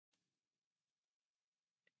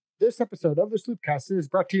This episode of the Sloopcast is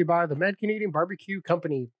brought to you by the Mad Canadian Barbecue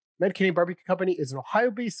Company. Mad Canadian Barbecue Company is an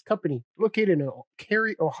Ohio-based company located in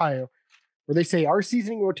Cary, Ohio, where they say our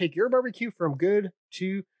seasoning will take your barbecue from good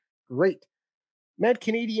to great. Mad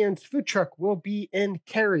Canadian's food truck will be in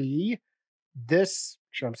Cary this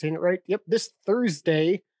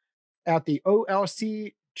Thursday at the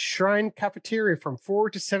OLC Shrine Cafeteria from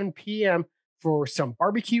 4 to 7 p.m. for some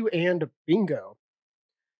barbecue and bingo.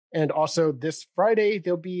 And also this Friday,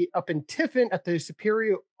 they'll be up in Tiffin at the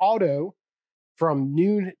Superior Auto from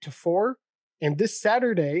noon to 4. And this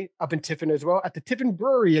Saturday, up in Tiffin as well, at the Tiffin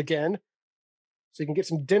Brewery again. So you can get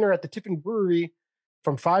some dinner at the Tiffin Brewery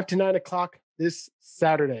from 5 to 9 o'clock this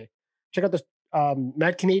Saturday. Check out the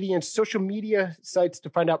Mad Canadian social media sites to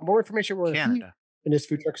find out more information where he and his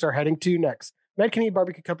food trucks are heading to next. Mad Canadian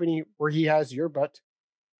Barbecue Company, where he has your butt.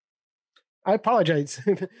 I apologize.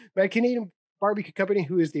 Mad Canadian Barbecue Company,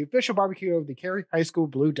 who is the official barbecue of the Cary High School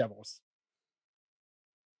Blue Devils.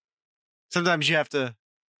 Sometimes you have to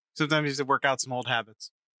work out some old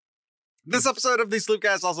habits. This episode of the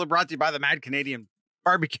Sloopcast is also brought to you by the Mad Canadian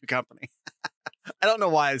Barbecue Company. I don't know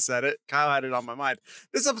why I said it. Kyle had it on my mind.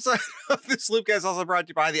 This episode of the Sloopcast is also brought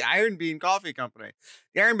to you by the Iron Bean Coffee Company.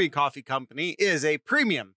 The Iron Bean Coffee Company is a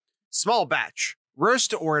premium, small batch,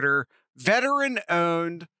 roast to order,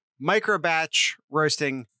 veteran-owned, micro batch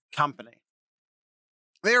roasting company.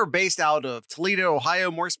 They are based out of Toledo,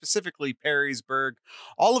 Ohio, more specifically Perrysburg.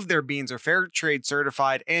 All of their beans are fair trade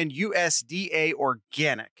certified and USDA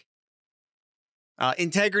organic.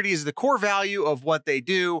 Integrity is the core value of what they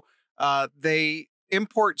do. They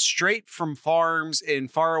import straight from farms in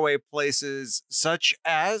faraway places such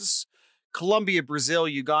as Colombia, Brazil,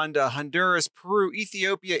 Uganda, Honduras, Peru,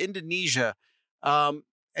 Ethiopia, Indonesia. And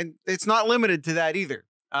it's not limited to that either.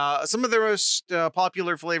 Some of their most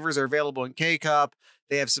popular flavors are available in K-Cup.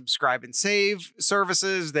 They have subscribe and save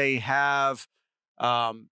services. They have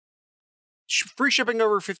free shipping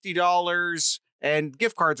over $50, and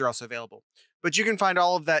gift cards are also available. But you can find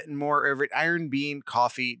all of that and more over at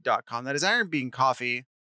ironbeancoffee.com. That is Iron Bean Coffee,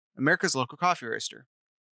 America's local coffee roaster.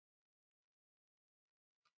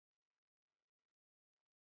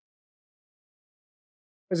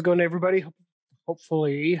 How's it going, everybody?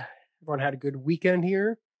 Hopefully everyone had a good weekend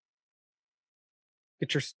here.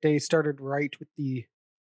 Get your day started right with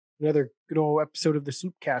another good old episode of the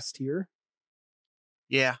Sloopcast here.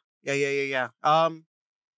 Yeah.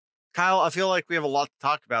 Kyle, I feel like we have a lot to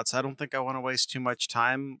talk about, so I don't think I want to waste too much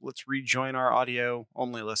time. Let's rejoin our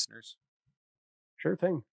audio-only listeners. Sure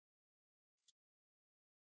thing.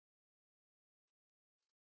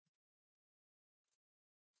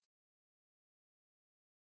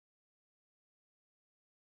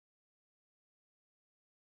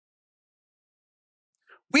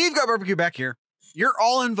 We've got barbecue back here. You're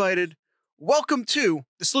all invited. Welcome to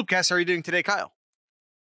the Sloopcast. How are you doing today, Kyle?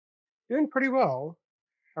 Doing pretty well.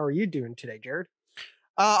 How are you doing today, Jared?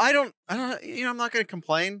 I'm not going to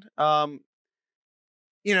complain. If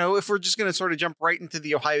we're just going to sort of jump right into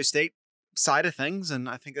the Ohio State side of things, and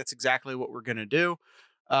I think that's exactly what we're going to do.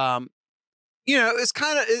 It's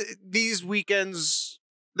kind of these weekends.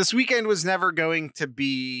 This weekend was never going to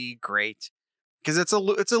be great because it's a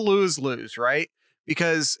lose-lose, right?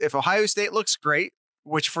 Because if Ohio State looks great,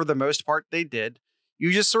 which for the most part they did,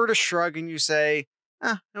 you just sort of shrug and you say,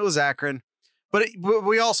 it was Akron. But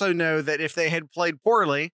we also know that if they had played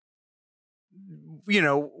poorly,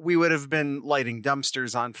 we would have been lighting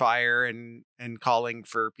dumpsters on fire and calling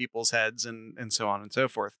for people's heads and so on and so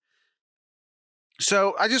forth.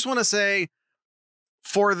 So I just want to say,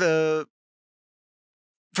 for the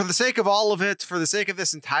sake of all of it, for the sake of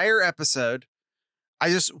this entire episode,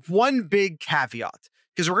 one big caveat,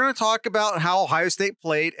 because we're going to talk about how Ohio State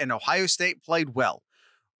played, and Ohio State played well.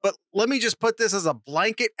 But let me just put this as a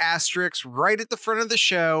blanket asterisk right at the front of the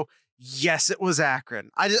show. Yes, it was Akron.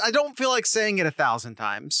 I don't feel like saying it 1,000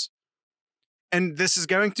 times. And this is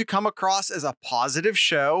going to come across as a positive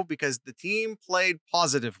show because the team played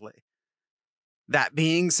positively. That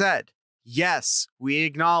being said, yes, we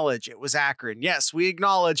acknowledge it was Akron. Yes, we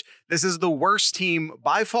acknowledge this is the worst team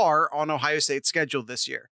by far on Ohio State's schedule this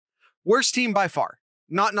year. Worst team by far.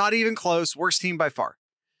 Not even close. Worst team by far.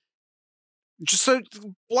 Just so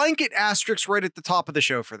blanket asterisks right at the top of the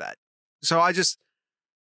show for that. So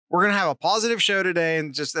we're going to have a positive show today.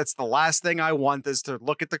 And that's the last thing I want is to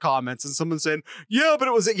look at the comments and someone saying, yeah, but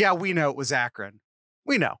we know it was Akron.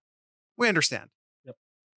 We know. We understand. Yep.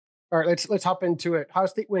 All right, let's hop into it. Ohio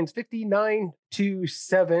State wins 59-7.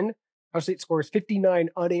 Ohio State scores 59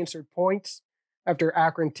 unanswered points after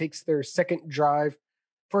Akron takes their second drive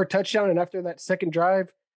for a touchdown. And after that second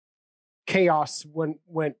drive, chaos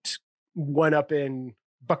went up in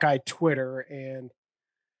Buckeye Twitter. And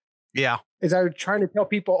Yeah. as I was trying to tell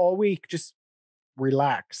people all week, just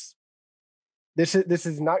relax. This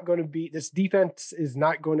is not going to be, this defense is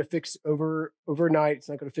not going to fix overnight. It's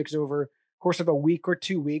not going to fix over course of a week or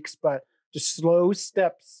 2 weeks, but just slow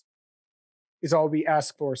steps is all we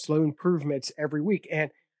ask for, slow improvements every week. And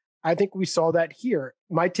I think we saw that here.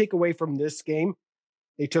 My takeaway from this game,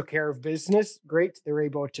 they took care of business. Great. They were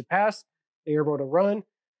able to pass. They were able to run.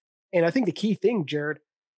 And I think the key thing, Jared,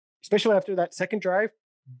 especially after that second drive,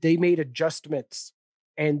 they made adjustments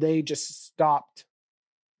and they just stopped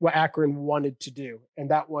what Akron wanted to do. And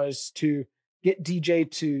that was to get DJ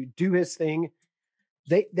to do his thing.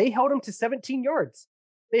 They held him to 17 yards.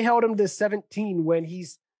 They held him to 17 when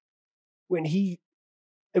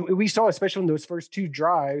we saw, especially in those first 2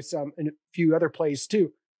 drives, and a few other plays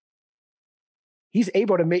too, he's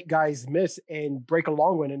able to make guys miss and break a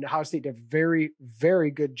long one. And Ohio State did a very, very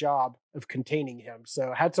good job of containing him.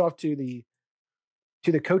 So hats off to the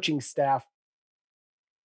coaching staff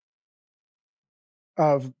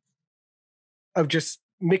of just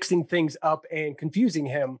mixing things up and confusing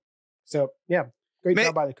him. So yeah, great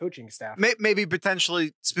job by the coaching staff. Maybe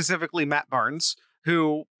potentially specifically Matt Barnes,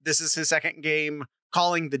 who this is his second game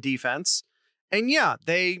calling the defense. And yeah,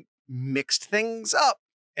 they mixed things up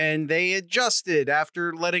and they adjusted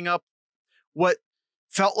after letting up what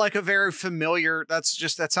felt like a very familiar,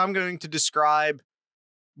 that's how I'm going to describe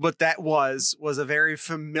what that was a very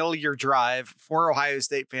familiar drive for Ohio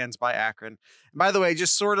State fans by Akron. And by the way,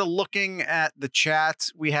 just sort of looking at the chat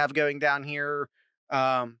we have going down here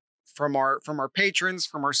from our patrons,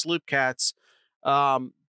 from our Sloop Cats.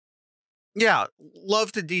 Yeah,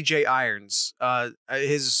 love to DJ Irons.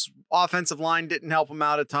 His offensive line didn't help him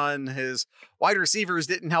out a ton. His wide receivers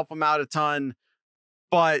didn't help him out a ton.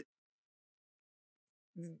 But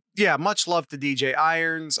yeah, much love to DJ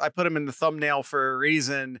Irons. I put him in the thumbnail for a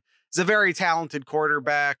reason. He's a very talented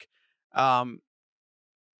quarterback.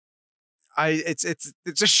 It's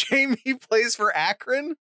a shame he plays for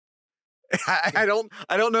Akron. I don't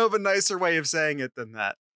know of a nicer way of saying it than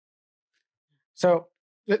that. So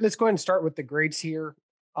let's go ahead and start with the grades here.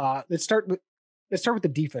 Let's start with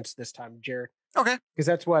the defense this time, Jared. Okay, because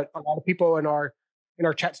that's what a lot of people in our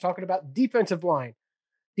chat's talking about. Defensive line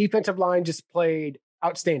just played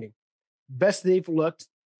outstanding, best they've looked.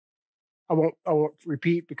 I won't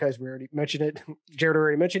repeat because we already mentioned it. Jared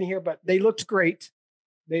already mentioned it here, but they looked great.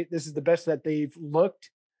 This is the best that they've looked,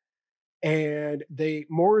 and they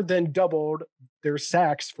more than doubled their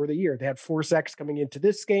sacks for the year. They had 4 sacks coming into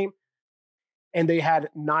this game, and they had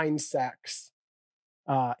 9 sacks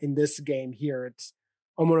in this game here. It's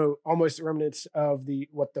almost remnants of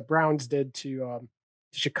what the Browns did to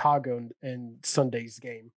Chicago in Sunday's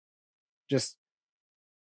game. Just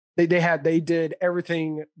they did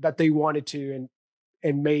everything that they wanted to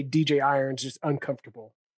and made DJ Irons just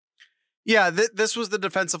uncomfortable. Yeah, this was the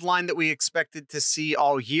defensive line that we expected to see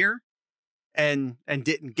all year and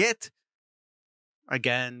didn't get.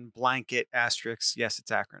 Again, blanket asterisk. Yes,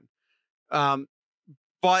 it's Akron.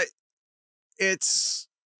 But it's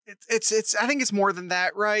I think it's more than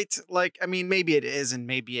that, right? Like, I mean, maybe it is and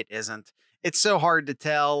maybe it isn't. It's so hard to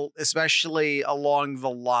tell, especially along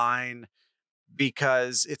the line,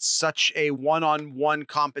 because it's such a one-on-one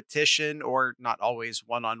competition, or not always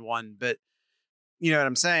one-on-one, but you know what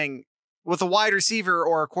I'm saying? With a wide receiver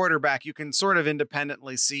or a quarterback, you can sort of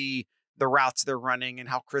independently see the routes they're running and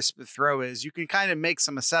how crisp the throw is. You can kind of make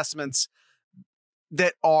some assessments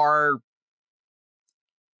that are,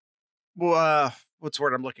 what's the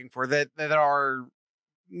word I'm looking for? That are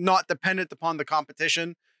not dependent upon the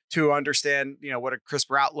competition to understand, you know, what a crisp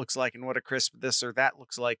route looks like and what a crisp this or that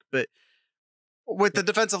looks like. But with the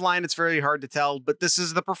defensive line, it's very hard to tell. But this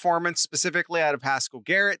is the performance specifically out of Haskell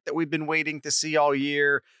Garrett that we've been waiting to see all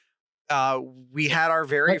year. We had our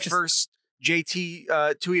very first JT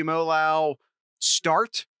Tuimoloau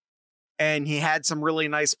start, and he had some really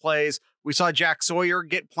nice plays. We saw Jack Sawyer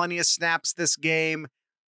get plenty of snaps this game,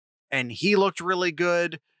 and he looked really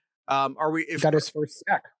good. He got his first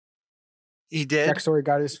sack. He did. Jack Sawyer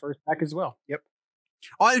got his first sack as well. Yep.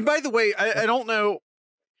 Oh, and by the way, I don't know.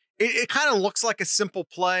 It kind of looks like a simple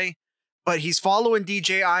play, but he's following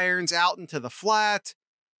DJ Irons out into the flat.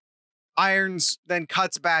 Irons then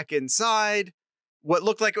cuts back inside. What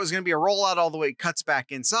looked like it was going to be a rollout all the way cuts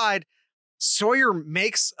back inside. Sawyer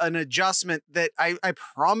makes an adjustment that I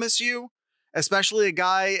promise you, especially a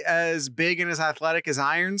guy as big and as athletic as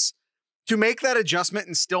Irons, to make that adjustment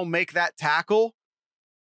and still make that tackle,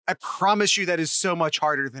 I promise you that is so much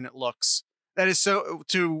harder than it looks. That is so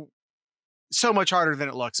much harder than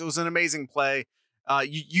it looks. It was an amazing play.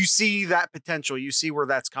 You see that potential. You see where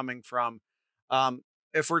that's coming from.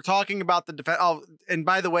 if we're talking about the defense, and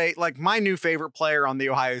by the way, like my new favorite player on the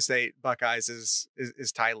Ohio State Buckeyes is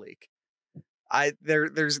Tyleek.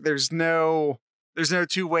 There's no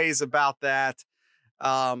two ways about that.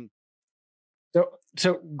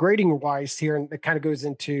 So grading wise here, and it kind of goes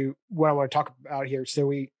into what I want to talk about here. So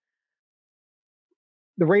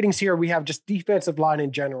the ratings here, we have just defensive line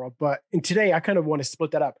in general, but in today I kind of want to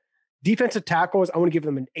split that up. Defensive tackles, I want to give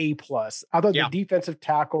them an A+. I thought the defensive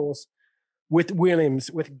tackles with Williams,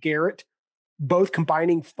 with Garrett, both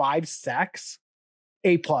combining 5 sacks,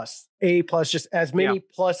 A+, just as many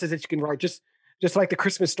pluses as you can write. Just like the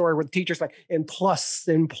Christmas story where the teacher's like, and plus,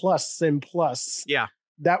 and plus, and plus. Yeah.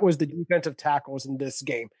 That was the defensive tackles in this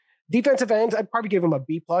game. Defensive ends, I'd probably give them a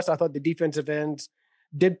B+. I thought the defensive ends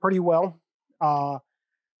did pretty well.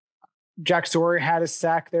 Jack Sawyer had a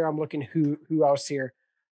sack there. I'm looking who else here.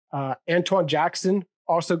 Antoine Jackson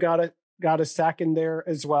also got a sack in there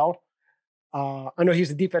as well. I know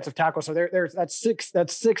he's a defensive tackle, so there's that's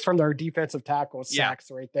six from their defensive tackle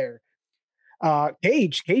sacks right there.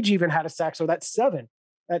 Cage even had a sack, so that's 7.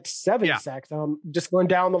 That's 7 sacks. Just going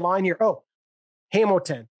down the line here. Oh,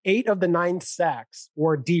 Hamilton, 8 of the 9 sacks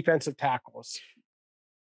were defensive tackles.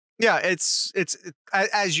 Yeah, it's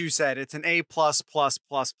as you said, it's an A+++++ for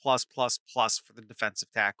the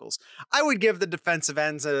defensive tackles. I would give the defensive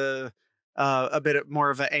ends a bit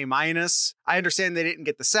more of an A-. I understand they didn't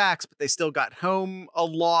get the sacks, but they still got home a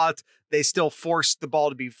lot. They still forced the ball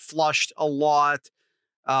to be flushed a lot.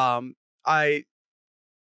 You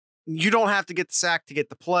don't have to get the sack to get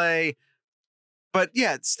the play, but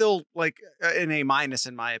yeah, it's still like an A- in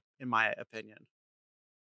my opinion.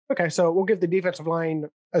 Okay, so we'll give the defensive line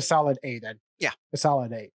a solid A then. Yeah, a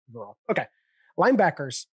solid A overall. Okay,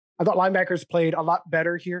 linebackers. I thought linebackers played a lot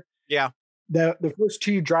better here. Yeah, the first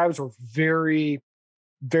 2 drives were very,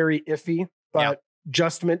 very iffy, but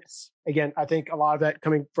adjustments. Again, I think a lot of that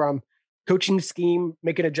coming from coaching scheme,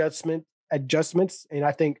 making adjustments, and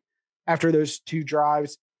I think after those 2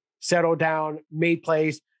 drives, settled down, made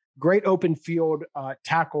plays, great open field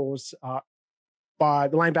tackles by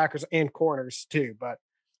the linebackers and corners too. But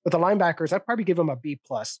with the linebackers, I'd probably give them a B+.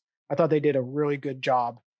 I thought they did a really good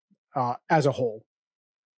job as a whole.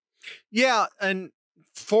 Yeah, and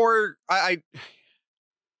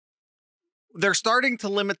they're starting to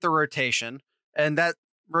limit the rotation, and that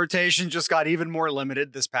rotation just got even more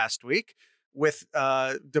limited this past week with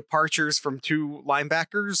departures from 2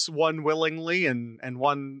 linebackers, one willingly and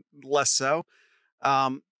one less so.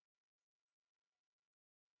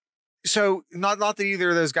 So not that either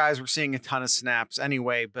of those guys were seeing a ton of snaps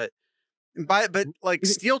anyway, but like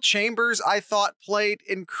Steel Chambers, I thought played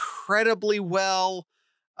incredibly well.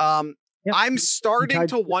 I'm starting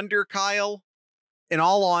to wonder, Kyle, in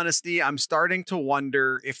all honesty, I'm starting to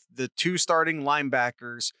wonder if the 2 starting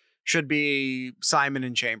linebackers should be Simon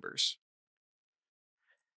and Chambers.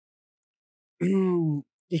 You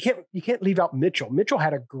can't leave out Mitchell. Mitchell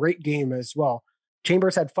had a great game as well.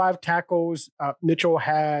 Chambers had 5 tackles. Mitchell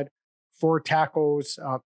had 4 tackles.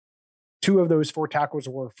 2 of those 4 tackles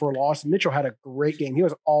were for loss. Mitchell had a great game. He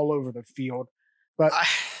was all over the field. But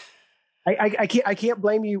I can't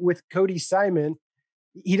blame you with Cody Simon.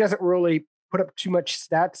 He doesn't really put up too much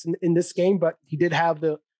stats in this game, but he did have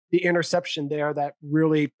the interception there that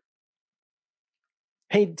really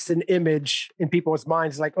paints an image in people's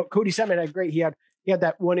minds. Like, oh, Cody Simon had great. He had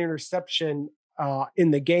that 1 interception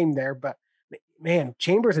in the game there, but man,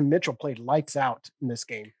 Chambers and Mitchell played lights out in this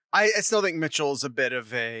game. I still think Mitchell is a bit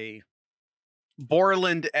of a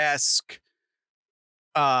Borland-esque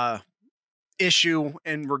issue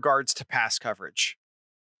in regards to pass coverage.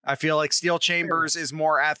 I feel like Steel Chambers is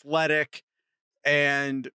more athletic,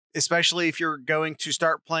 and especially if you're going to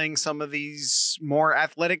start playing some of these more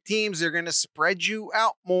athletic teams, they're going to spread you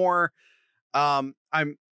out more.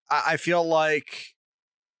 I feel like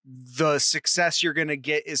the success you're going to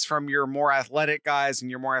get is from your more athletic guys,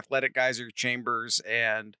 and your more athletic guys are Chambers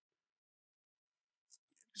and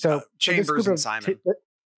Chambers and Simon.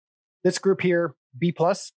 This group here, B+.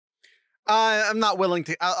 I'm not willing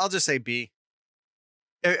to. I'll just say B.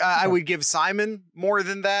 I would give Simon more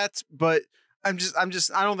than that, but I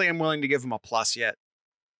don't think I'm willing to give him a plus yet.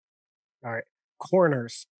 All right.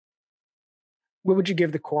 Corners. What would you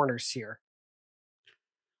give the corners here?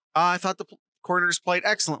 I thought the corners played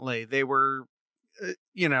excellently. They were,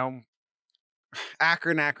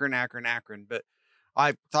 Akron, but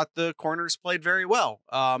I thought the corners played very well.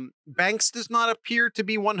 Banks does not appear to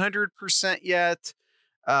be 100% yet.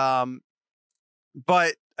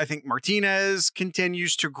 But I think Martinez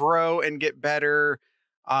continues to grow and get better.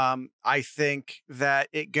 I think that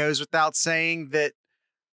it goes without saying that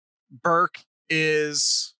Burke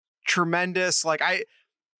is tremendous. Like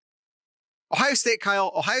Ohio State,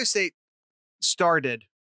 Kyle, Ohio State started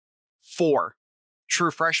 4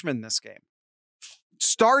 true freshmen this game.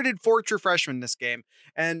 Started 4 true freshmen this game.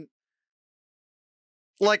 And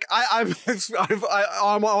like, I'm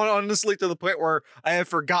honestly to the point where I have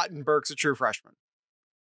forgotten Burke's a true freshman.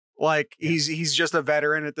 Like, he's just a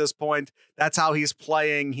veteran at this point. That's how he's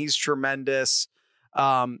playing. He's tremendous.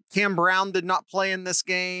 Cam Brown did not play in this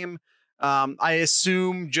game. I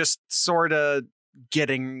assume just sort of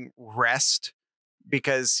getting rest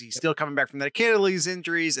because he's still coming back from the Achilles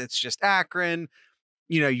injuries. It's just Akron.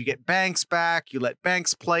 You know, you get Banks back. You let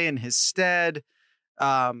Banks play in his stead.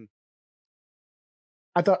 I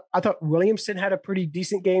thought Williamson had a pretty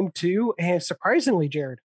decent game too, and surprisingly,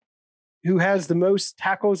 Jared, who has the most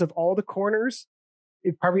tackles of all the corners,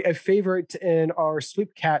 is probably a favorite in our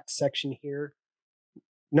Sweep Cat section here.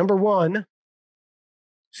 Number 1,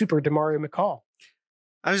 Super Demario McCall.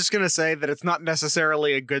 I was just going to say that it's not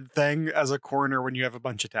necessarily a good thing as a corner when you have a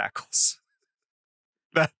bunch of tackles.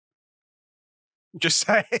 Just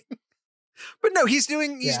saying. But no, he's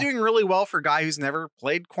doing really well for a guy who's never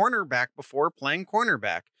played cornerback before playing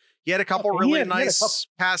cornerback. He had a couple really nice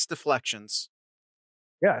pass deflections.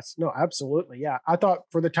 Yes, no, absolutely. Yeah. I thought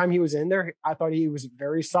for the time he was in there, I thought he was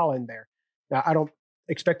very solid there. Now, I don't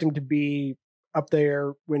expect him to be up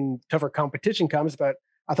there when tougher competition comes, but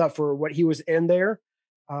I thought for what he was in there,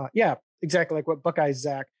 yeah, exactly like what Buckeyes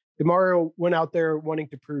Zach. DeMario went out there wanting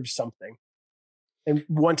to prove something and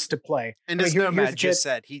wants to play. And as Nomad just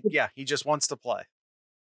said, he just wants to play.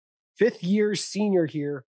 5th year senior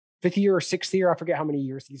here, 5th year or 6th year. I forget how many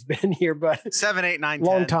years he's been here, but 7, 8, 9,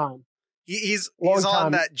 long 10. time. He's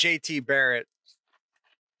on that JT Barrett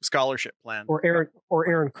scholarship plan. Or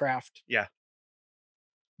Aaron Kraft. Yeah.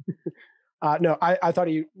 No, I thought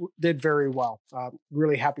he did very well.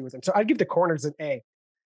 Really happy with him. So I'd give the corners an A.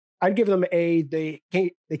 I'd give them A. They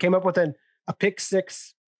came up with a pick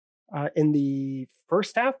 6 in the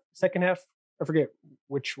first half, second half. I forget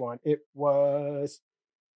which one. It was,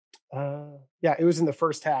 it was in the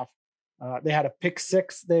first half. They had a pick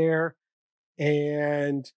 6 there,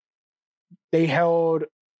 and they held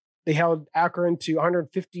Akron to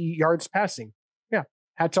 150 yards passing. Yeah,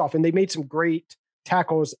 hats off. And they made some great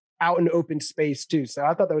tackles out in open space too. So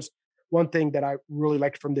I thought that was one thing that I really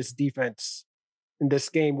liked from this defense in this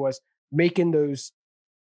game, was making those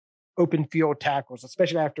open field tackles,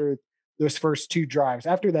 especially after those first 2 drives.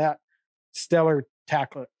 After that, stellar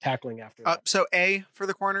tackling after that. So A for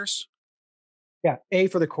the corners? Yeah, A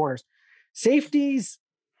for the corners. Safeties.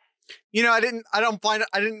 You know, I didn't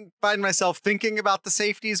find myself thinking about the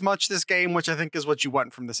safeties much this game, which I think is what you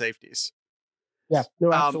want from the safeties. Yeah,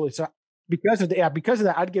 no, absolutely. So because of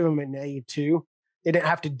that, I'd give them an A too. They didn't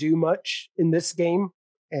have to do much in this game,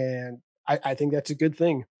 and I think that's a good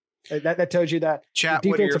thing. That tells you that Chat,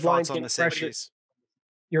 what are your thoughts on the safeties?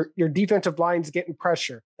 Your defensive line's getting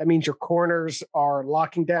pressure. That means your corners are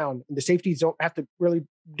locking down, and the safeties don't have to really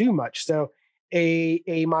do much. So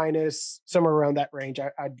A minus, somewhere around that range,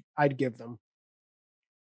 I'd give them.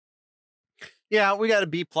 Yeah, we got a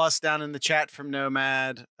B plus down in the chat from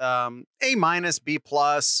Nomad. A minus, B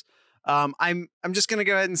plus. I'm just gonna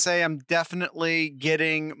go ahead and say I'm definitely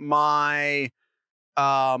getting my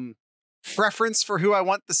preference for who I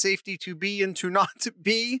want the safety to be and to not to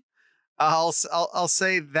be. I'll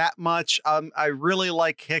say that much. I really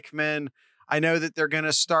like Hickman. I know that they're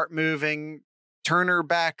gonna start moving Turner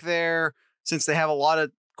back there, since they have a lot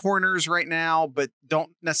of corners right now, but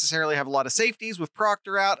don't necessarily have a lot of safeties with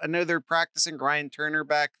Proctor out. I know they're practicing Ryan Turner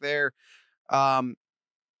back there.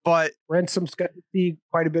 But Ransom's got to see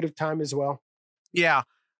quite a bit of time as well. Yeah.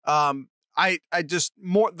 I just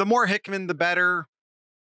the more Hickman, the better.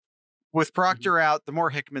 With Proctor out, the more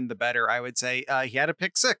Hickman, the better, I would say. He had a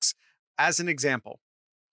pick 6 as an example.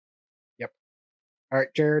 Yep. All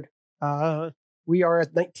right, Jared. We are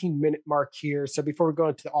at 19-minute mark here. So before we go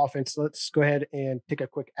into the offense, let's go ahead and take a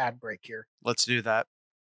quick ad break here. Let's do that.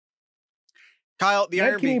 Kyle, the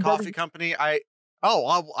Iron Bean Coffee Company.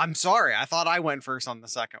 I'm sorry. I thought I went first on the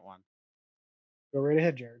second one. Go right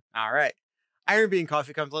ahead, Jared. All right. Iron Bean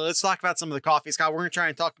Coffee Company. Let's talk about some of the coffees. Kyle, we're going to try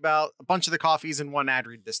and talk about a bunch of the coffees in one ad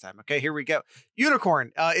read this time. Okay, here we go.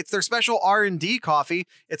 Unicorn. It's their special R&D coffee.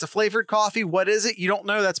 It's a flavored coffee. What is it? You don't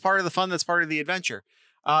know. That's part of the fun. That's part of the adventure.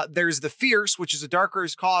 There's the Fierce, which is a dark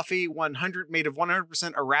roast coffee, made of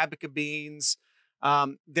 100% Arabica beans.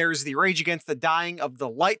 There's the Rage Against the Dying of the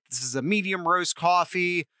Light. This is a medium roast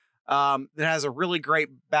coffee that has a really great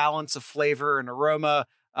balance of flavor and aroma.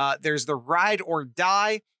 There's the Ride or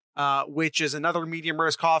Die, which is another medium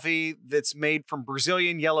roast coffee that's made from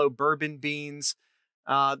Brazilian yellow bourbon beans.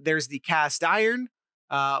 There's the Cast Iron,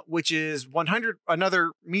 which is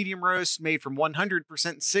another medium roast made from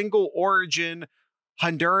 100% single origin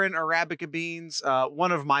Honduran Arabica beans.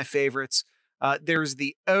 One of my favorites. There's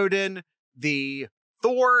the Odin, the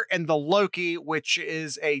Thor, and the Loki, which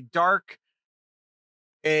is a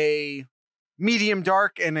medium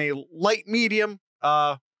dark, and a light medium,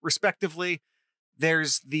 respectively.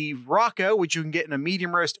 There's the Rocco, which you can get in a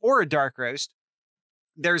medium roast or a dark roast.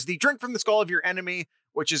 There's the Drink from the Skull of Your Enemy,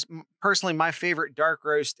 which is personally my favorite dark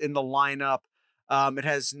roast in the lineup. It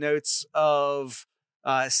has notes of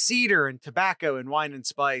cedar and tobacco and wine and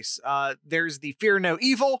spice. There's the Fear No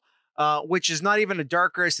Evil, which is not even a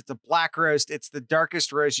dark roast. It's a black roast. It's the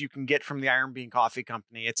darkest roast you can get from the Iron Bean Coffee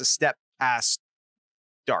Company. It's a step past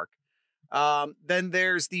dark. Then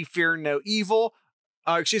there's the Fear No Evil.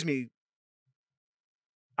 Excuse me.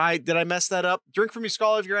 Did I mess that up? Drink from your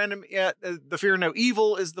skull of your enemy. Yeah, the Fear No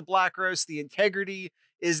Evil is the black roast. The Integrity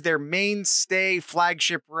is their mainstay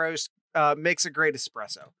flagship roast. Makes a great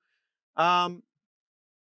espresso. And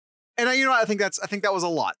I think that was a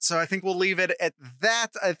lot. So I think we'll leave it at that.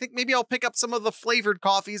 I think maybe I'll pick up some of the flavored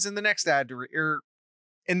coffees in the next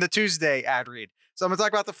in the Tuesday ad read. So I'm gonna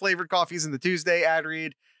talk about the flavored coffees in the Tuesday ad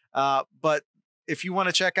read. But if you want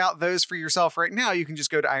to check out those for yourself right now, you can just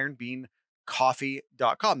go to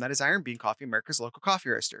ironbeancoffee.com. That is Iron Bean Coffee, America's local coffee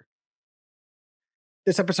roaster.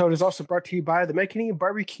 This episode is also brought to you by the Canadian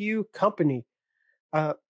Barbecue Company.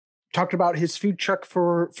 Talked about his food truck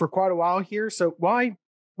for quite a while here. So why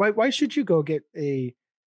should you go get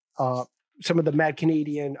some of the Mad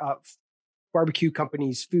Canadian Barbecue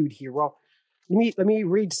Company's food here? Well, let me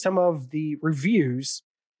read some of the reviews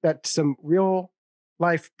that some real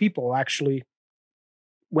life people actually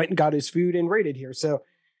went and got his food and rated here. So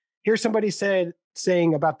here's somebody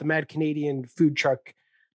saying about the Mad Canadian food truck: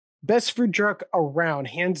 best food truck around,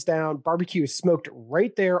 hands down. Barbecue is smoked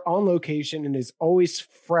right there on location and is always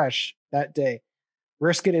fresh that day.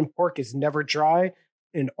 Brisket and pork is never dry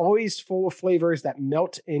and always full of flavors that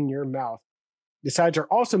melt in your mouth. The sides are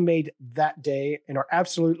also made that day and are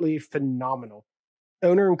absolutely phenomenal.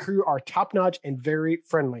 Owner and crew are top-notch and very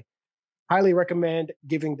friendly. Highly recommend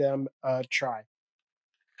giving them a try.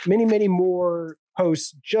 Many, many more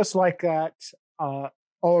posts just like that all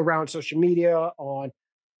around social media, on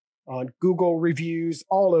Google reviews,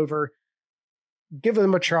 all over. Give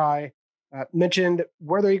them a try. Mentioned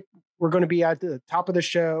where they were going to be at the top of the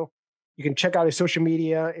show. You can check out his social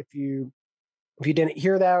media if you didn't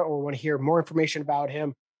hear that or want to hear more information about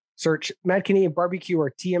him. Search Mad Canadian Barbecue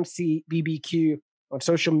or TMC BBQ on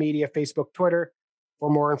social media, Facebook, Twitter, for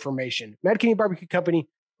more information. Mad Canadian Barbecue Company,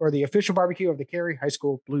 or the official barbecue of the Cary High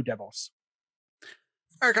School Blue Devils.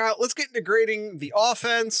 All right, Kyle, let's get into grading the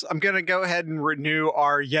offense. I'm going to go ahead and renew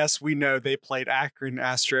our yes, we know they played Akron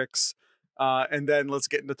asterisks. And then let's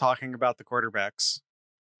get into talking about the quarterbacks.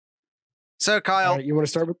 So, Kyle, you want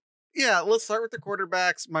to start with? Yeah, let's start with the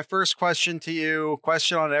quarterbacks. My first question to you,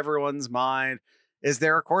 question on everyone's mind: is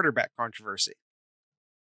there a quarterback controversy?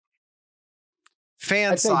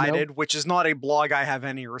 Fansided, no. Which is not a blog I have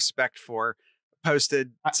any respect for,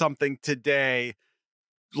 posted something today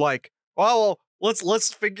like, well,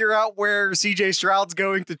 let's figure out where CJ Stroud's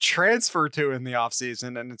going to transfer to in the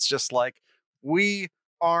offseason. And it's just like, we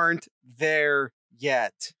aren't there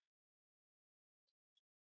yet.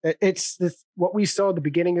 It's this, what we saw at the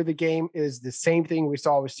beginning of the game is the same thing we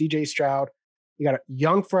saw with CJ Stroud. You got a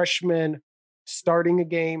young freshman starting a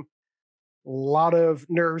game, a lot of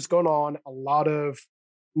nerves going on, a lot of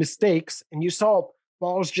mistakes, and you saw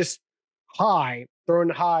balls just thrown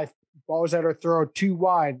high, balls that are thrown too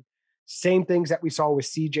wide. Same things that we saw with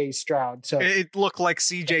CJ Stroud. So it looked like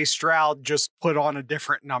CJ Stroud just put on a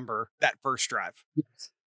different number that first drive. Yes.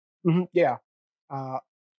 Mm-hmm, yeah.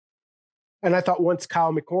 And I thought once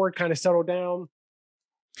Kyle McCord kind of settled down,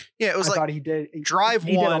 it was I thought he did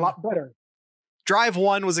a lot better. Drive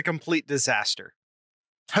one was a complete disaster.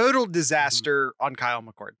 Total disaster on Kyle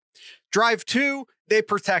McCord. Drive two, they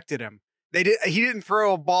protected him. He didn't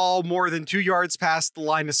throw a ball more than 2 yards past the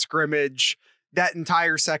line of scrimmage that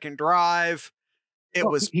entire second drive.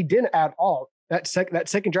 He didn't at all. That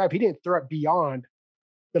second drive, he didn't throw it beyond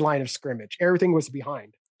the line of scrimmage. Everything was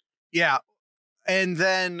behind. Yeah. And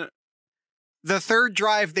then the third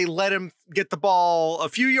drive, they let him get the ball a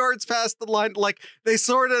few yards past the line. Like, they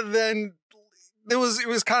sort of then, it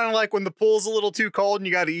was kind of like when the pool's a little too cold and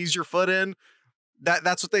you got to ease your foot in.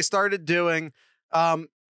 That's what they started doing.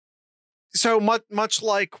 So much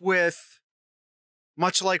like with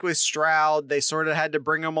Stroud, they sort of had to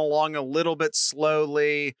bring him along a little bit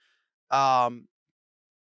slowly,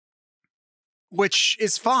 which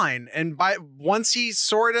is fine. And once he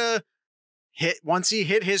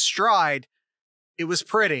hit his stride, It was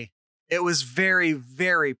pretty. It was very,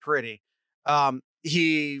 very pretty.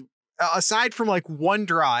 He, aside from like one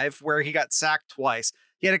drive where he got sacked twice,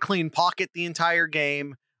 he had a clean pocket the entire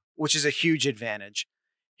game, which is a huge advantage.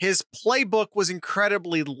 His playbook was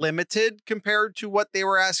incredibly limited compared to what they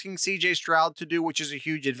were asking CJ Stroud to do, which is a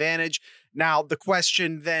huge advantage. Now, the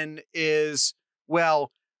question then is,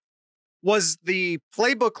 well, was the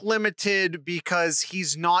playbook limited because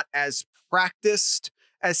he's not as practiced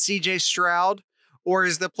as CJ Stroud, or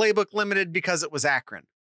is the playbook limited because it was Akron?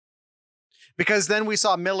 Because then we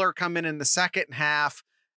saw Miller come in the second half,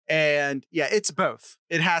 and yeah, it's both.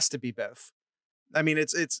 It has to be both. I mean,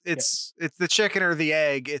 it's the chicken or the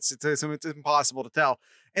egg. It's impossible to tell.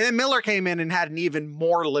 And then Miller came in and had an even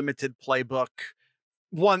more limited playbook.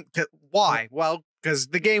 Why? Well, because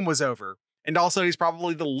the game was over, and also he's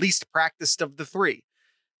probably the least practiced of the three.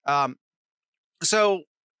 So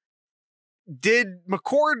did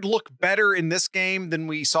McCord look better in this game than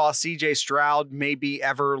we saw CJ Stroud maybe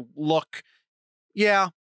ever look? Yeah,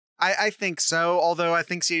 I think so. Although I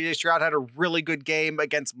think CJ Stroud had a really good game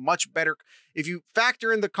against much better. If you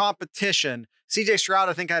factor in the competition, CJ Stroud,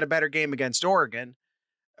 I think, had a better game against Oregon.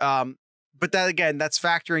 But that, again, that's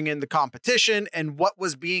factoring in the competition and what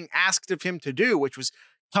was being asked of him to do, which was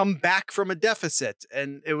come back from a deficit.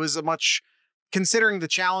 And it was considering the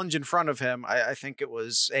challenge in front of him, I think it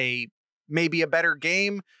was maybe a better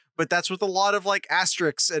game, but that's with a lot of like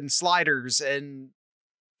asterisks and sliders and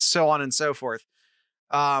so on and so forth.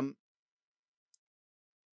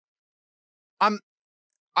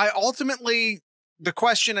 Ultimately, the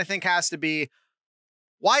question I think has to be,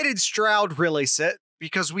 why did Stroud really sit?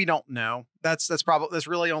 Because we don't know. That's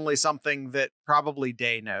really only something that probably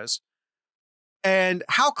Day knows. And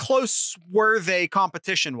how close were they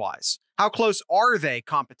competition wise? How close are they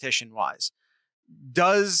competition wise?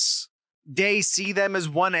 Does Day see them as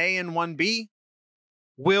 1A and 1B?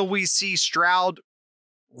 Will we see Stroud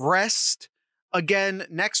rest again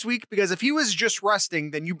next week? Because if he was just resting,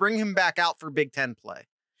 then you bring him back out for Big Ten play.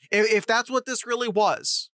 If that's what this really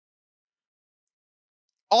was.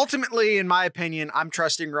 Ultimately, in my opinion, I'm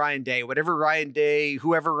trusting Ryan Day. Whoever Ryan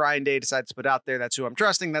Day decides to put out there, that's who I'm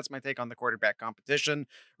trusting. That's my take on the quarterback competition.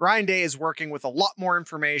 Ryan Day is working with a lot more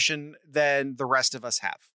information than the rest of us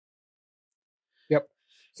have. Yep.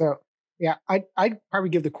 So, yeah, I'd probably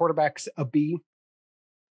give the quarterbacks a B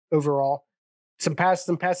overall. Some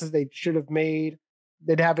passes they should have made.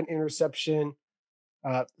 They'd have an interception.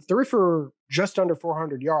 Threw for just under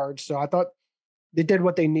 400 yards. So I thought they did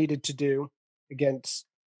what they needed to do against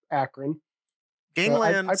Akron.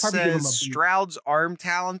 Gangland says Stroud's arm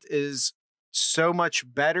talent is so much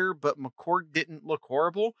better, but McCord didn't look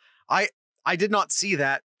horrible. I did not see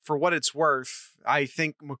that. For what it's worth, I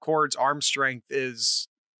think McCord's arm strength is.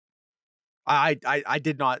 I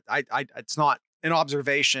did not. It's not an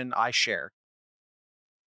observation I share.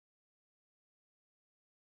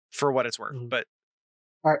 For what it's worth, but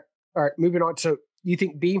all right. Moving on. So you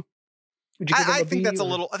think B? Would you I think that's a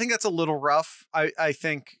little. I think that's a little rough. I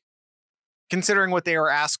think, considering what they were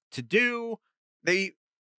asked to do, the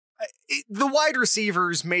wide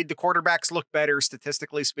receivers made the quarterbacks look better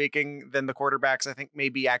statistically speaking than the quarterbacks I think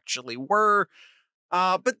maybe actually were.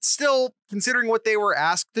 But still, considering what they were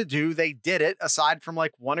asked to do, they did it. Aside from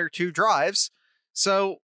like one or two drives,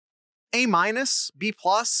 so A-, B+,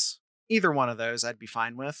 either one of those I'd be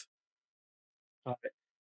fine with.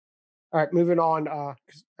 All right, moving on.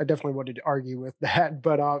 Because I definitely wanted to argue with that,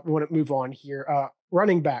 but I want to move on here.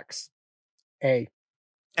 Running backs, A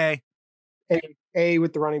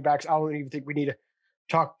with the running backs. I don't even think we need to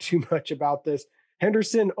talk too much about this.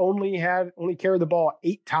 Henderson only carried the ball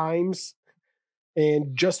 8 times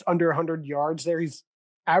and just under 100 yards there. He's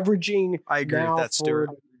averaging. I agree with that, Stuart.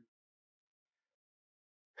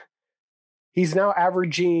 He's now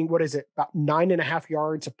averaging, about 9.5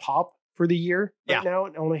 yards a pop for the year right now,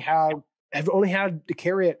 and have only had to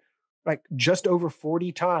carry it like just over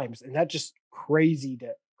 40 times, and that's just crazy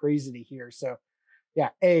to hear. So, yeah,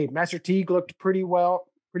 Master Teague looked pretty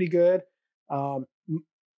good.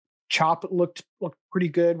 Chop looked pretty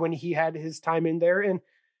good when he had his time in there, and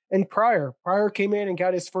Pryor came in and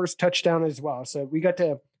got his first touchdown as well. So we got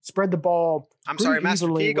to spread the ball. I'm sorry, Master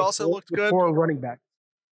Teague also looked good. 4 running back.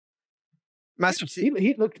 Master Teague,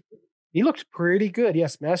 he looked pretty good.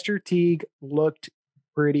 Yes, Master Teague looked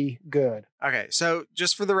pretty good. Okay, so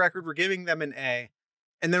just for the record, we're giving them an A.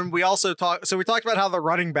 And then we also talked about how the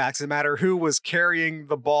running backs, no matter who was carrying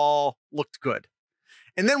the ball, looked good.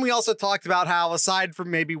 And then we also talked about how, aside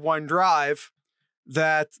from maybe one drive,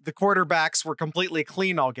 that the quarterbacks were completely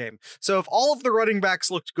clean all game. So if all of the running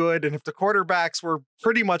backs looked good, and if the quarterbacks were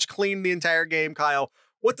pretty much clean the entire game, Kyle,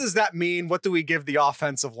 what does that mean? What do we give the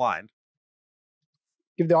offensive line?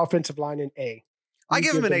 Give the offensive line an A. I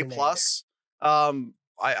give them an A plus.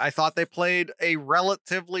 I thought they played a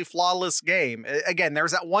relatively flawless game. Again, there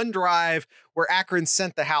was that one drive where Akron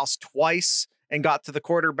sent the house twice and got to the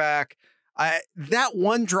quarterback. That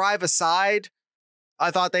one drive aside,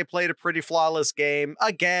 I thought they played a pretty flawless game.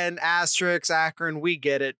 Again, asterisks, Akron, we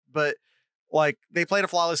get it, but like they played a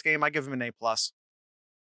flawless game. I give them an A plus.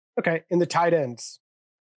 Okay, and the tight ends.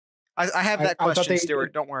 I have that question,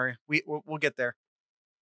 Stuart. Don't worry, we'll get there.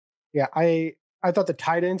 Yeah, I thought the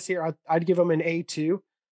tight ends here, I'd give them an A too.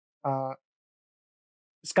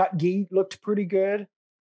 Scott Gee looked pretty good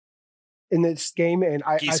in this game, and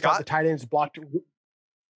I thought the tight ends blocked.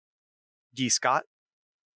 Gee Scott.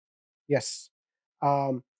 Yes,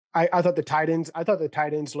 I thought the tight ends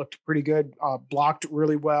looked pretty good. Blocked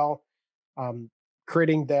really well,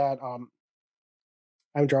 creating that.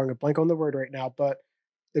 I'm drawing a blank on the word right now, but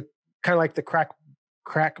the kind of like the crack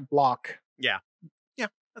block. Yeah,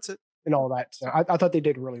 that's it, and all that. So I thought they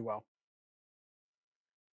did really well.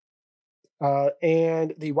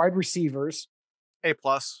 And the wide receivers, A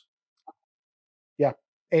plus. Yeah,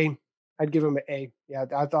 A. I'd give them an A. Yeah,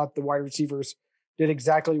 I thought the wide receivers did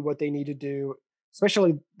exactly what they need to do,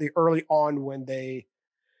 especially the early on when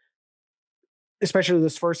especially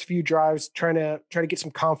those first few drives, trying to get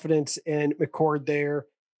some confidence in McCord there.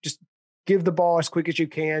 Just give the ball as quick as you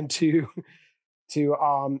can to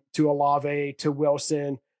Olave, to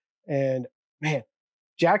Wilson, and man,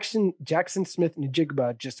 Jackson Smith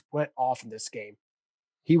Njigba just went off in this game.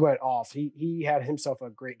 He went off. He had himself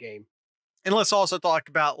a great game. And let's also talk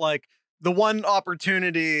about like the one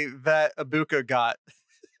opportunity that Ibuka got.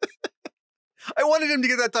 I wanted him to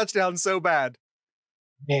get that touchdown so bad.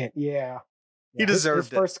 Man, yeah. He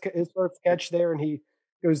deserved his first catch there, and it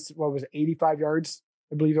was 85 yards,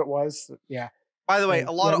 I believe it was. Yeah. By the way,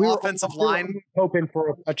 a lot of offensive line hoping for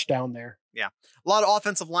a touchdown there. Yeah. A lot of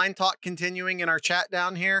offensive line talk continuing in our chat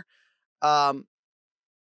down here.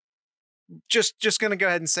 Just going to go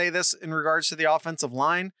ahead and say this in regards to the offensive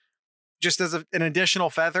line, just as an additional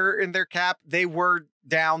feather in their cap, they were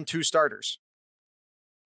down 2 starters.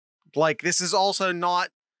 Like, this is also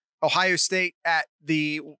not Ohio State at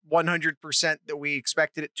the 100% that we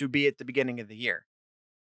expected it to be at the beginning of the year.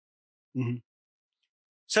 Mm-hmm.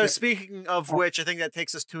 So speaking of which, I think that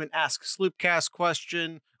takes us to an Ask Sloopcast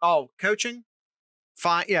question. Oh, coaching?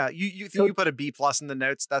 Fine. Yeah, you put a B plus in the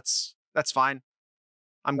notes. That's fine.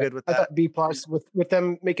 I'm good with that. I thought B plus with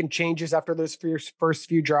them making changes after those first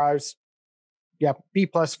few drives. Yeah, B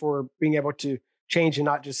plus for being able to change and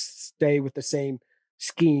not just stay with the same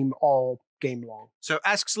scheme all game long. So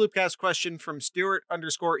Ask Sloopcast question from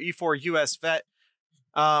Stuart_E4USVet.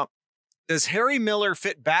 Does Harry Miller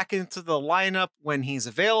fit back into the lineup when he's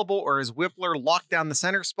available, or is Whippler locked down the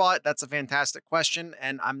center spot? That's a fantastic question,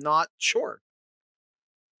 and I'm not sure.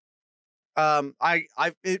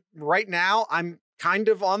 Right now I'm kind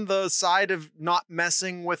of on the side of not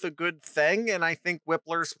messing with a good thing, and I think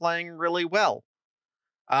Whippler's playing really well.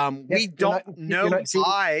 We don't know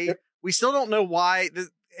why. We still don't know why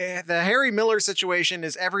the Harry Miller situation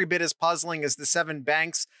is every bit as puzzling as the Sevyn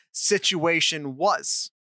Banks situation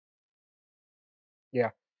was.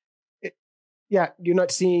 Yeah. You're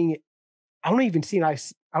not seeing. I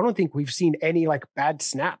don't think we've seen any like bad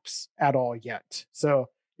snaps at all yet. So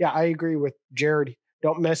yeah, I agree with Jared.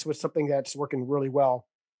 Don't mess with something that's working really well.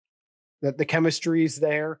 The chemistry is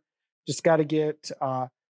there. Just got to get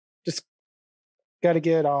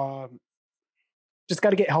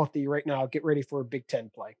healthy right now. Get ready for a Big Ten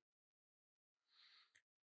play.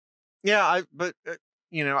 Yeah,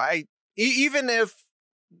 even if,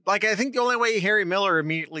 like, I think the only way Harry Miller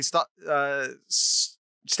immediately steps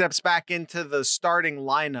back into the starting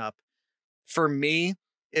lineup for me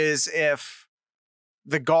is if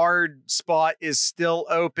the guard spot is still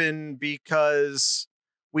open because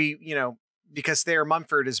Thayer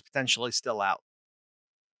Mumford is potentially still out.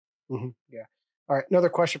 Mm-hmm. Yeah. All right. Another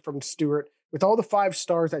question from Stuart. With all the 5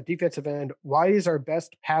 stars at defensive end, why is our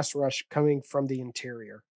best pass rush coming from the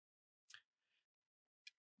interior?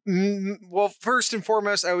 Well, first and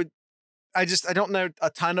foremost, I don't know a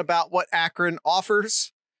ton about what Akron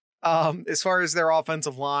offers. As far as their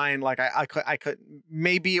offensive line, like I could,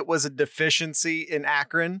 maybe it was a deficiency in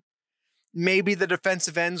Akron. Maybe the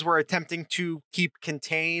defensive ends were attempting to keep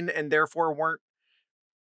contain and therefore weren't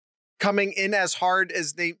coming in as hard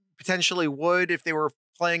as they potentially would if they were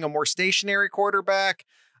playing a more stationary quarterback.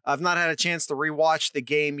 I've not had a chance to rewatch the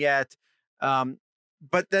game yet.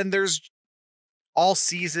 But then there's all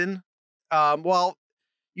season. Well,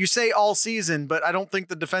 you say all season, but I don't think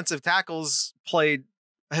the defensive tackles played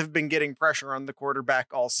have been getting pressure on the quarterback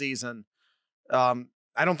all season.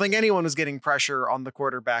 I don't think anyone was getting pressure on the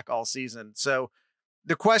quarterback all season. So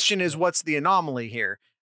the question is, what's the anomaly here?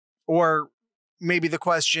 Or maybe the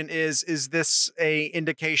question is this a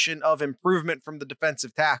indication of improvement from the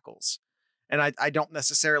defensive tackles? And I don't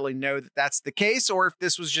necessarily know that that's the case, or if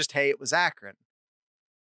this was just, hey, it was Akron.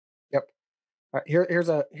 Yep. Here's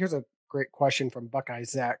a great question from Buckeye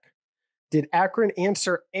Zach. Did Akron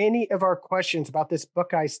answer any of our questions about this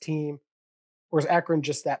Buckeyes team, or is Akron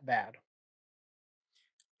just that bad?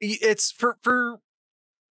 It's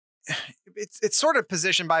it's sort of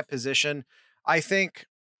position by position. I think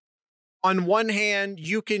on one hand,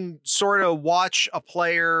 you can sort of watch a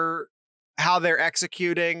player, how they're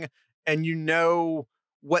executing, and you know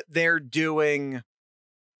what they're doing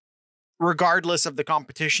regardless of the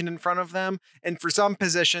competition in front of them. And for some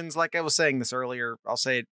positions, like I was saying this earlier, I'll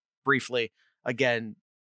say it briefly again.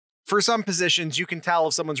 For some positions, you can tell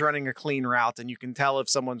if someone's running a clean route, and you can tell if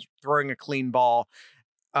someone's throwing a clean ball.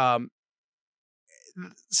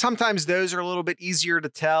 Sometimes those are a little bit easier to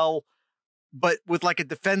tell, but with like a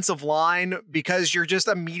defensive line, because you're just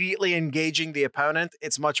immediately engaging the opponent,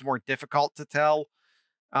 it's much more difficult to tell.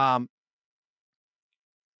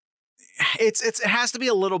 It has to be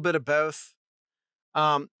a little bit of both.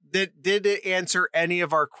 Did it answer any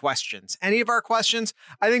of our questions? Any of our questions?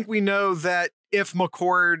 I think we know that if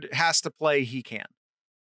McCord has to play, he can.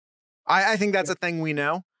 I think that's a thing we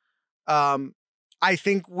know. I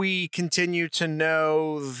think we continue to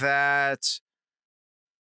know that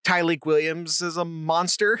Tyleik Williams is a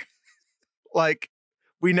monster. Like,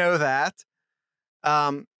 we know that.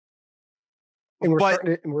 And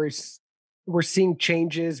we're seeing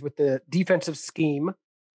changes with the defensive scheme.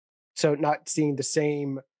 So not seeing the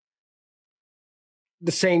same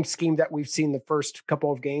scheme that we've seen the first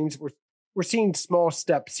couple of games. We're seeing small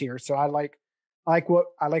steps here. So I like what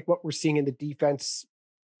we're seeing in the defense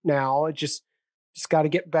now. It just got to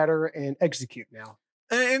get better and execute now.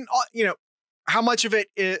 And how much of it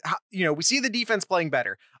is, we see the defense playing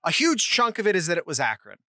better. A huge chunk of it is that it was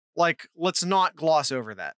Akron. Like, let's not gloss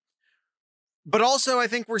over that. But also, I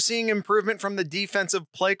think we're seeing improvement from the defensive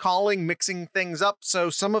play calling, mixing things up. So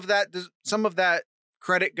some of that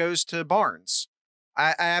credit goes to Barnes.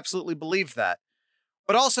 I absolutely believe that.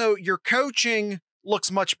 But also, your coaching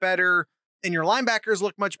looks much better, and your linebackers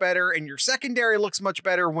look much better, and your secondary looks much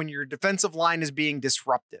better when your defensive line is being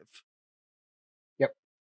disruptive. Yep.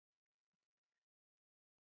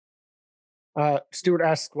 Stuart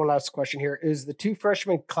asked one last question here. Is the 2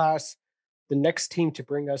 freshman class the next team to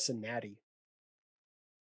bring us a natty?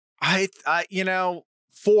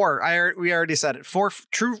 Four. We already said it. Four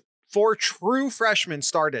true freshmen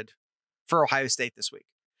started for Ohio State this week.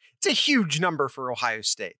 It's a huge number for Ohio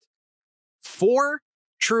State. 4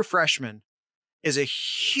 true freshmen is a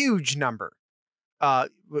huge number.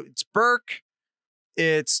 It's Burke.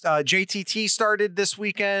 It's JTT started this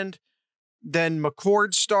weekend. Then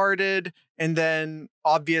McCord started. And then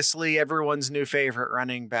obviously everyone's new favorite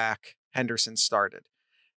running back, Henderson, started.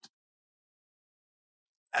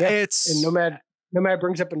 Yeah. And Nomad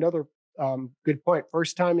brings up another good point.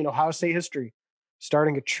 First time in Ohio State history,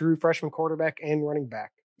 starting a true freshman quarterback and running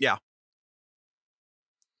back. Yeah.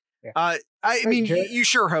 I mean, you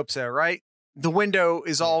sure hope so, right? The window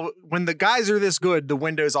is when the guys are this good, the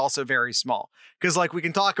window is also very small. Because like we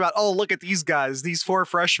can talk about, oh, look at these guys. These 4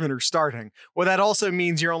 freshmen are starting. Well, that also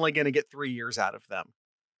means you're only going to get 3 years out of them.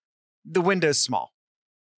 The window's small.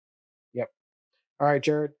 Yep. All right,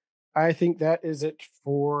 Jared. I think that is it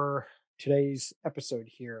for today's episode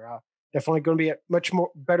here. Definitely going to be a much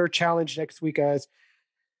more better challenge next week as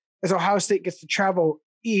Ohio State gets to travel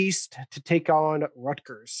east to take on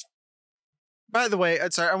Rutgers. By the way,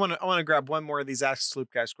 sorry, I want to grab one more of these Ask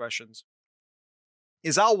Sloop Guys questions.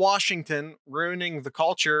 Is Al Washington ruining the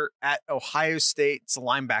culture at Ohio State's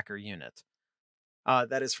linebacker unit?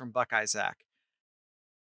 That is from Buckeye Zach.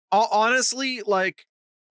 Honestly, like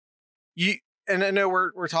and I know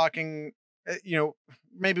we're talking,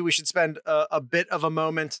 maybe we should spend a bit of a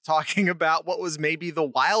moment talking about what was maybe the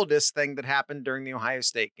wildest thing that happened during the Ohio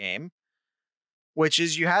State game, which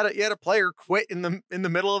is you had a player quit in the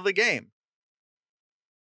middle of the game.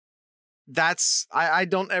 I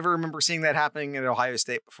don't ever remember seeing that happening at Ohio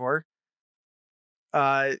State before.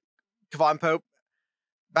 Kevon Pope,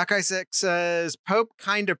 Buckeye 6 says Pope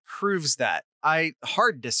kind of proves that. I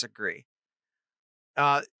hard disagree.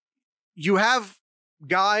 You have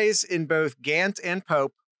guys in both Gant and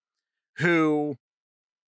Pope who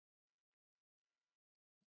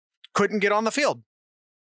couldn't get on the field.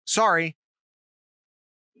 Sorry.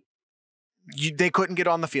 They couldn't get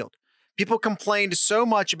on the field. People complained so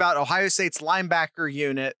much about Ohio State's linebacker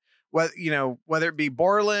unit, whether it be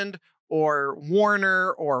Borland or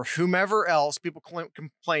Warner or whomever else. People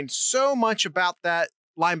complained so much about that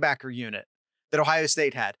linebacker unit that Ohio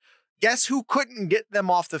State had. Guess who couldn't get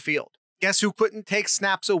them off the field? Guess who couldn't take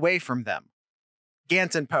snaps away from them?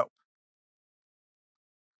 Gant and Pope.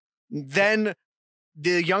 Then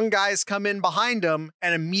the young guys come in behind them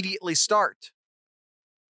and immediately start.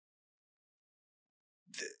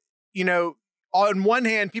 On one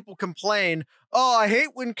hand, people complain, oh, I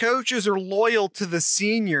hate when coaches are loyal to the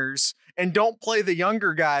seniors and don't play the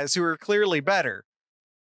younger guys who are clearly better.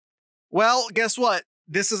 Well, guess what?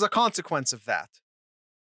 This is a consequence of that.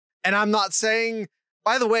 And I'm not saying,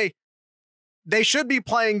 by the way, they should be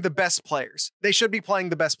playing the best players. They should be playing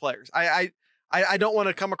the best players. I don't want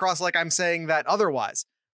to come across like I'm saying that otherwise.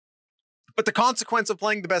 But the consequence of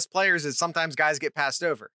playing the best players is sometimes guys get passed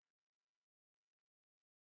over.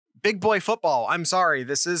 Big boy football. I'm sorry.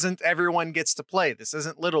 This isn't everyone gets to play. This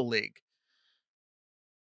isn't Little League.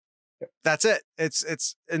 That's it.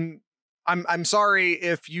 And I'm sorry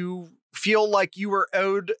if you feel like you were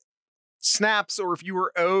owed snaps or if you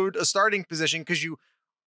were owed a starting position because you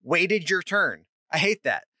waited your turn. I hate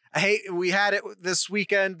that. We had it this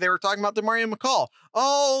weekend. They were talking about DeMario McCall.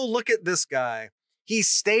 Oh, look at this guy. He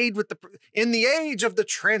stayed in the age of the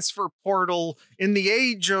transfer portal, in the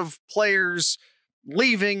age of players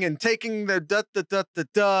leaving and taking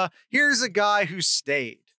the here's a guy who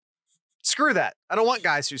stayed. Screw that. I don't want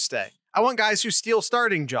guys who stay. I want guys who steal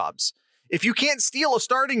starting jobs. If you can't steal a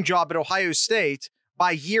starting job at Ohio State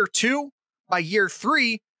by year 2, by year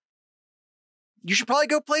 3, you should probably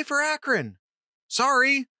go play for Akron.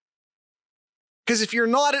 Sorry. Because if you're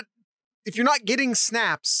not getting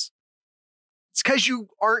snaps, it's because you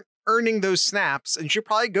aren't earning those snaps and you should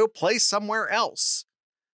probably go play somewhere else.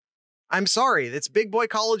 I'm sorry. That's big boy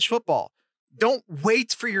college football. Don't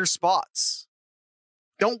wait for your spots.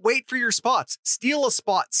 Don't wait for your spots. Steal a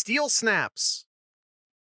spot. Steal snaps.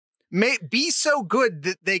 Be so good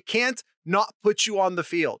that they can't not put you on the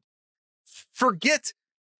field. Forget,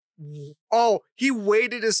 oh, he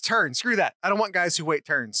waited his turn. Screw that. I don't want guys who wait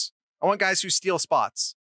turns. I want guys who steal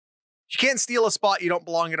spots. You can't steal a spot. You don't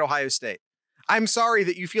belong at Ohio State. I'm sorry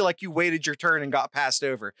that you feel like you waited your turn and got passed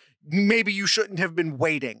over. Maybe you shouldn't have been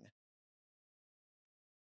waiting.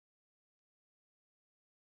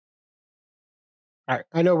 All right.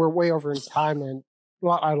 I know we're way over in time, and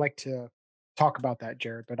well, I like to talk about that,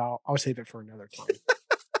 Jared, but I'll save it for another time.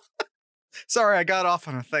 Sorry, I got off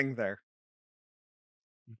on a thing there.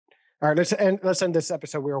 All right, let's end this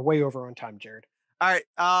episode. We are way over on time, Jared. All right.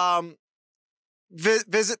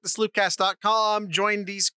 Visit thesloopcast.com. Join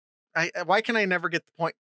these. Why can I never get the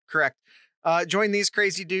point correct? Join these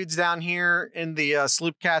crazy dudes down here in the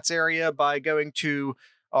Sloopcats area by going to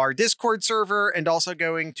our Discord server and also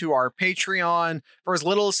going to our Patreon. For as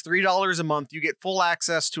little as $3 a month, you get full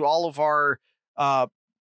access to all of our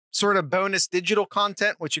sort of bonus digital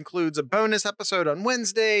content, which includes a bonus episode on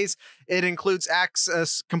Wednesdays. It includes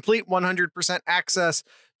complete 100% access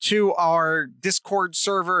to our Discord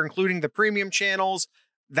server, including the premium channels.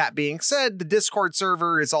 That being said, the Discord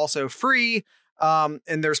server is also free, and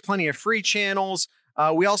there's plenty of free channels.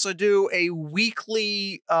 We also do a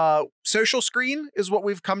weekly social screen, is what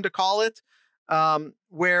we've come to call it,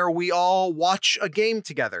 where we all watch a game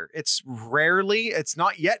together. It's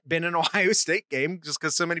not yet been an Ohio State game, just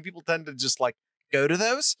because so many people tend to just like go to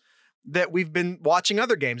those, that we've been watching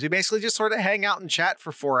other games. We basically just sort of hang out and chat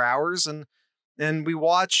for 4 hours, and we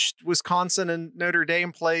watched Wisconsin and Notre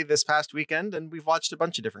Dame play this past weekend, and we've watched a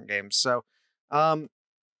bunch of different games. So,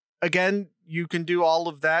 again, you can do all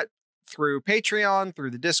of that through Patreon, through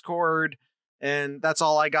the Discord, and that's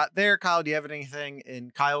all I got there. Kyle, do you have anything in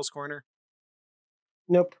Kyle's corner?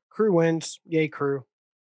 Nope. Crew wins. Yay, Crew.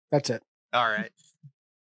 That's it. All right.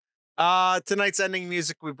 Tonight's ending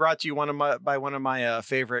music we brought to you by one of my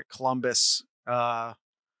favorite Columbus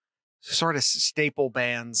sort of staple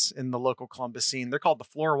bands in the local Columbus scene. They're called the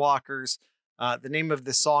Floor Walkers. The name of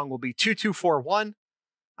this song will be 2241.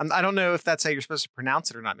 I don't know if that's how you're supposed to pronounce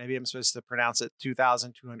it or not. Maybe I'm supposed to pronounce it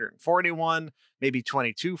 2241, maybe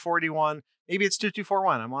 2241, maybe it's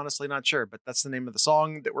 2241. I'm honestly not sure, but that's the name of the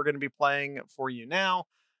song that we're going to be playing for you now.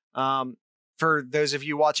 For those of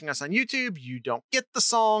you watching us on YouTube, you don't get the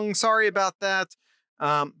song. Sorry about that.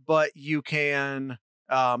 But you can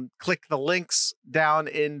click the links down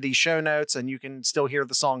in the show notes and you can still hear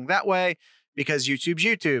the song that way, because YouTube's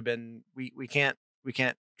YouTube and we can't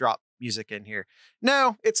drop music in here.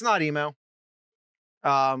 No, it's not emo.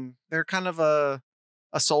 They're kind of a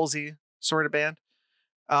soulsy sort of band.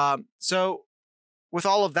 So with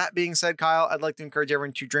all of that being said, Kyle, I'd like to encourage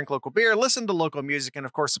everyone to drink local beer, listen to local music, and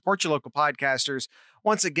of course, support your local podcasters.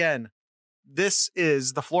 Once again, this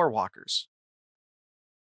is the Floor Walkers.